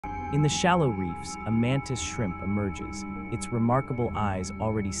In the shallow reefs, a mantis shrimp emerges, its remarkable eyes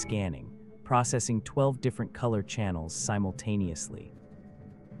already scanning, processing 12 different color channels simultaneously.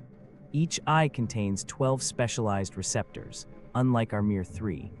 Each eye contains 12 specialized receptors, unlike our mere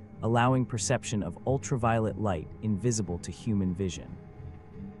 3, allowing perception of ultraviolet light invisible to human vision.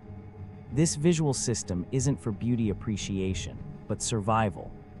 This visual system isn't for beauty appreciation, but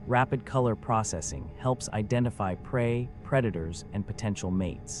survival. Rapid color processing helps identify prey, predators, and potential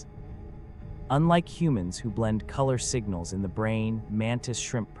mates. Unlike humans who blend color signals in the brain, mantis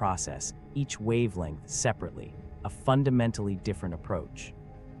shrimp process each wavelength separately, a fundamentally different approach.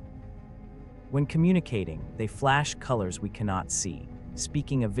 When communicating, they flash colors we cannot see,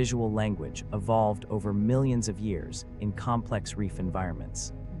 speaking a visual language evolved over millions of years in complex reef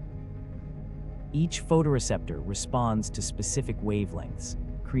environments. Each photoreceptor responds to specific wavelengths,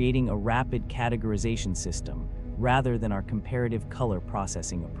 creating a rapid categorization system rather than our comparative color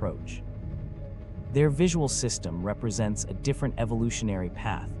processing approach. Their visual system represents a different evolutionary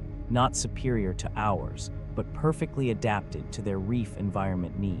path, not superior to ours, but perfectly adapted to their reef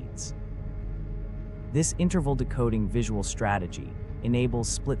environment needs. This interval decoding visual strategy enables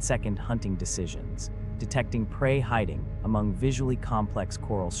split-second hunting decisions, detecting prey hiding among visually complex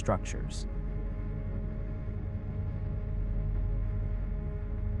coral structures.